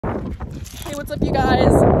Hey, what's up you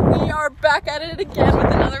guys? We are back at it again with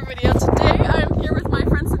another video. Today I am here with my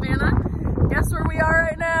friend Savanna. Guess where we are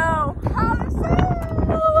right now? Palisades!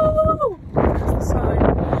 There's the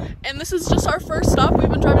sign. And this is just our first stop. We've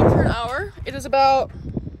been driving for an hour. It is about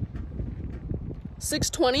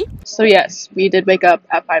 6:20. So yes, we did wake up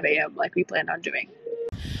at 5 a.m. like we planned on doing.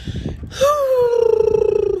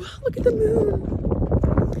 Look at the moon.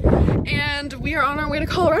 And we are on our way to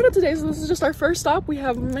Colorado today, so this is just our first stop. We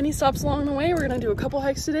have many stops along the way. We're gonna do a couple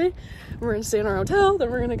hikes today. We're gonna stay in our hotel, then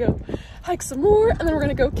we're gonna go hike some more, and then we're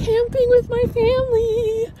gonna go camping with my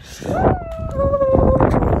family.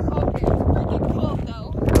 Okay, it's freaking cold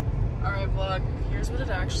though. Alright vlog, here's what it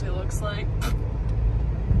actually looks like.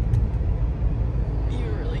 You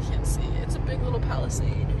really can't see. It's a big little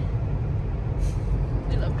Palisade.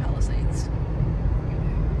 We love Palisades.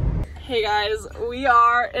 Hey guys, we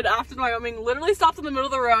are in Afton, Wyoming. Literally stopped in the middle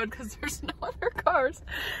of the road because there's no other cars.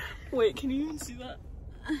 Wait, can you even see that?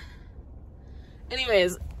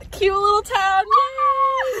 Anyways, cute little town.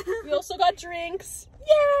 Yay! We also got drinks.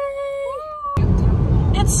 Yay!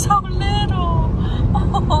 It's so little.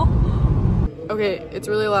 Oh. Okay, it's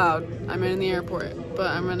really loud. I'm in the airport, but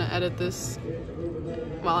I'm gonna edit this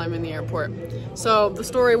while I'm in the airport. So the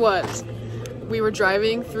story was, we were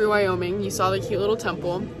driving through Wyoming. You saw the cute little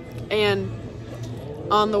temple. And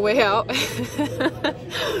on the way out,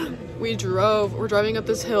 we're driving up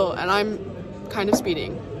this hill and I'm kind of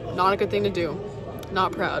speeding. Not a good thing to do.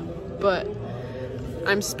 Not proud, but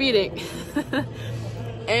I'm speeding.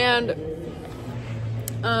 And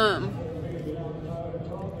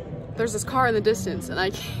there's this car in the distance and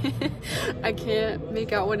I can't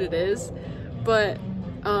make out what it is, but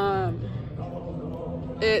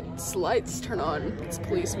its lights turn on. It's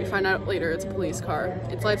police. We find out later it's a police car.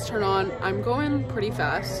 Its lights turn on. I'm going pretty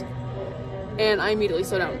fast and I immediately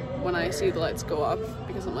slow down when I see the lights go off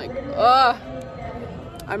because I'm like,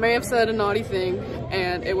 I may have said a naughty thing,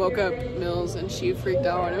 and it woke up Mills and she freaked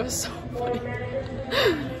out and it was so funny.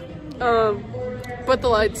 But the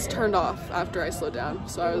lights turned off after I slowed down,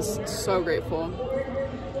 so I was so grateful.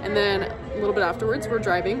 And then a little bit afterwards we're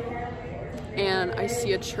driving and I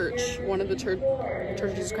see a church, one of the Church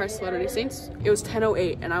of Jesus Christ of Latter-day Saints. It was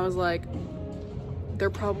 10:08 and I was like, there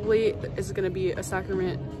probably is gonna be a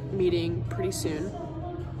sacrament meeting pretty soon,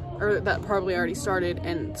 or that probably already started,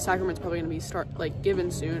 and sacrament's probably gonna be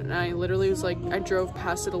given soon. And I literally was like, I drove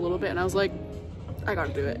past it a little bit and I was like, I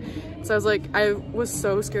gotta do it. So I was like, I was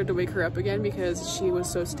so scared to wake her up again because she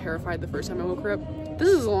was so terrified the first time I woke her up. This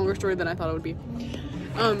is a longer story than I thought it would be.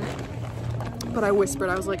 But I whispered,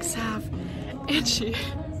 I was like, Sav, and she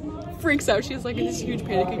freaks out. She's like in this huge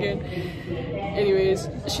panic again. Anyways,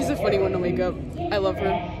 she's a funny one to wake up. I love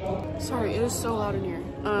her. Sorry, it is so loud in here.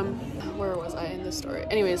 Where was I in this story?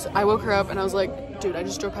 Anyways, I woke her up and I was like, dude, I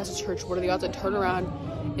just drove past the church. What are the odds I turn around?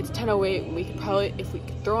 It's 10:08. We could probably, if we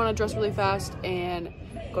could throw on a dress really fast and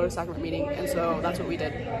go to a sacrament meeting. And so that's what we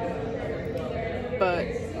did. But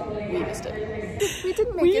we missed it. We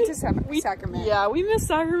didn't make it to sacrament. Yeah, we missed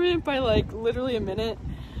sacrament by like literally a minute,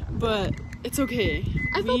 but it's okay.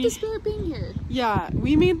 I felt the spirit being here. Yeah,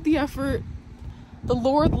 we made the effort. The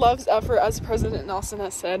Lord loves effort, as President Nelson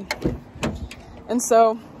has said. And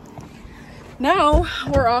so now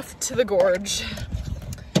we're off to the gorge.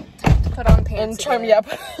 Put on pants and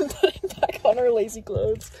putting back on our lazy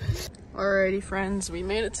clothes. Alrighty friends, we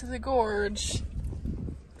made it to the gorge.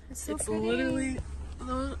 It's so it's pretty. Literally,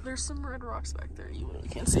 there's some red rocks back there you literally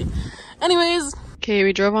can't see. Anyways, okay,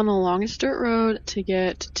 we drove on the longest dirt road to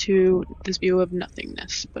get to this view of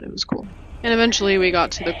nothingness, but it was cool. And eventually we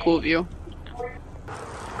got to the cool view.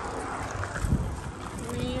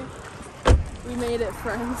 We made it,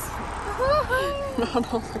 friends.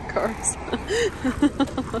 Not all the cars.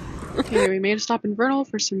 Okay, we made a stop in Vernal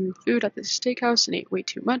for some food at this steakhouse and ate way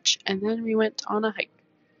too much, and then we went on a hike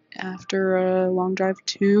after a long drive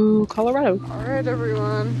to Colorado. Alright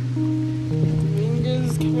everyone,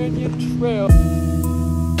 Dominguez Canyon Trail.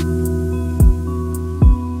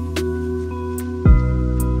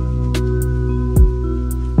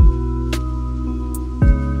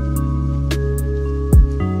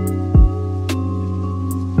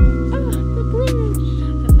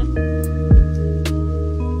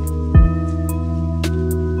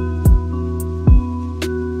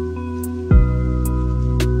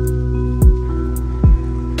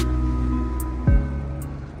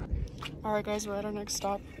 Alright guys, we're at our next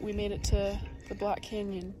stop. We made it to the Black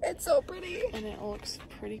Canyon. It's so pretty. And it looks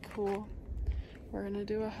pretty cool. We're gonna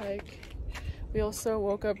do a hike. We also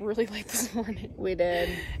woke up really late this morning. We did.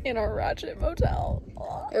 In our ratchet motel.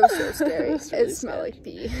 It was so scary. It, really smelled like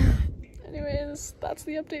pee. anyways, that's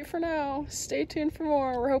the update for now. Stay tuned for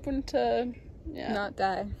more. We're hoping to not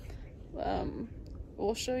die.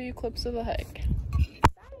 We'll show you clips of the hike.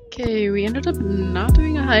 Okay, we ended up not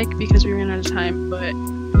doing a hike because we ran out of time, but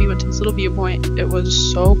we went to this little viewpoint. It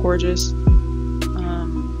was so gorgeous.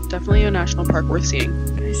 Definitely a national park worth seeing.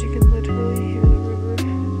 Guys, you can literally hear the river.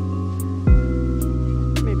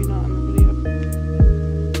 Maybe not in the video.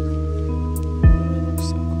 It looks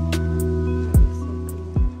so cool.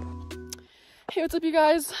 Hey, what's up, you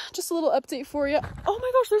guys? Just a little update for you. Oh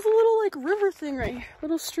my gosh, there's a little like river thing right here,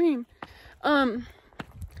 little stream.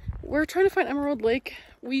 We're trying to find Emerald Lake.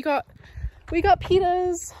 We got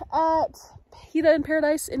pitas at Pita in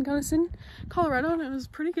Paradise in Gunnison, Colorado, and it was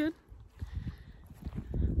pretty good.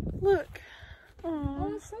 Look. Aww.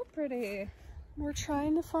 Oh, it's so pretty. We're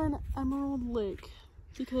trying to find Emerald Lake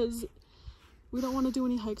because we don't want to do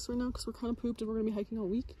any hikes right now because we're kind of pooped and we're going to be hiking all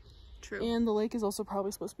week. True. And the lake is also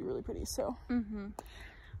probably supposed to be really pretty, so.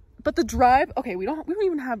 But the drive, okay, we don't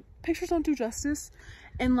even have, pictures don't do justice.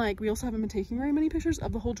 And like, we also haven't been taking very many pictures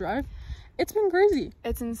of the whole drive. It's been crazy.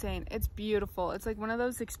 It's insane. It's beautiful. It's like one of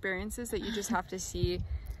those experiences that you just have to see.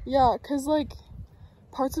 Yeah, because like,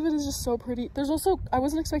 parts of it is just so pretty. There's also, I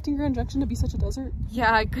wasn't expecting Grand Junction to be such a desert.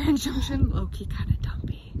 Yeah, Grand Junction, low-key kind of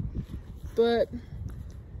dumpy. But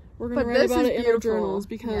we're going to write about it in our journals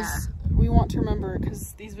because we want to remember,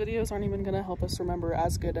 because these videos aren't even going to help us remember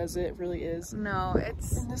as good as it really is. No,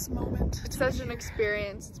 it's in this moment. It's such an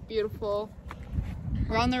experience. It's beautiful.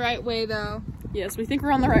 We're on the right way though. Yes, we think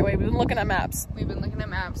we're on the right way. We've been looking at maps. Because we're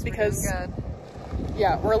doing good.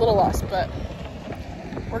 Yeah, we're a little lost, but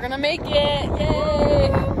we're gonna make it. Yay!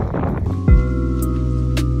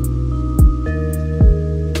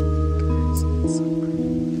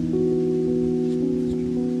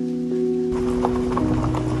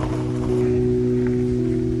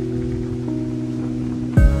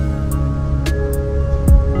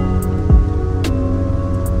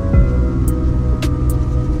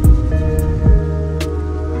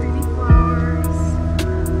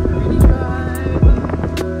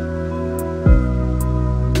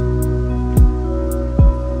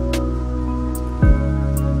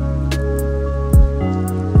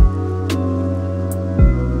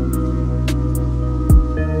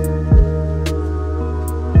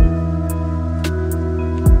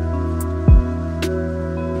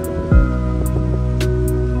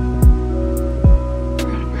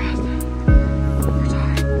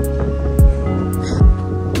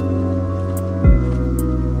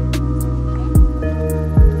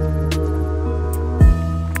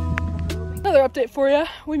 Update for you.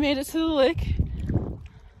 We made it to the lake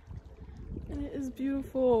and it is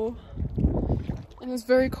beautiful and it's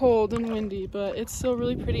very cold and windy, but it's still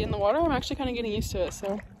really pretty in the water. I'm actually kind of getting used to it,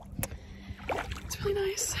 so it's really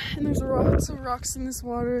nice. And there's lots of rocks in this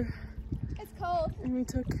water. It's cold. And we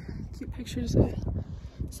took cute pictures of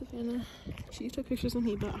Savanna. She took pictures of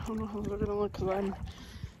me, but I don't know how they're gonna look because I'm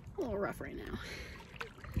a little rough right now.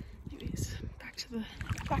 Anyways, back to the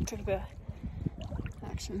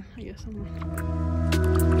action, I guess.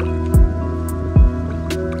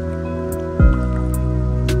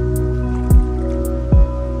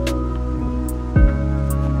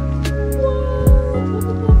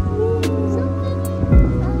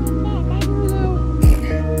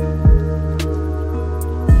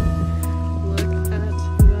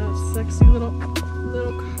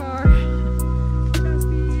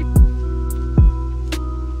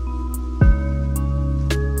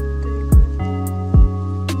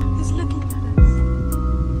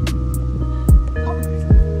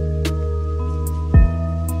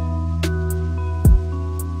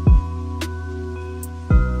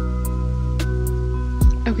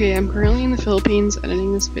 Okay, I'm currently in the Philippines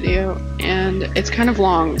editing this video, and it's kind of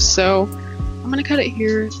long, so I'm gonna cut it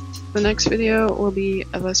here. The next video will be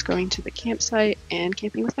of us going to the campsite and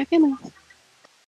camping with my family.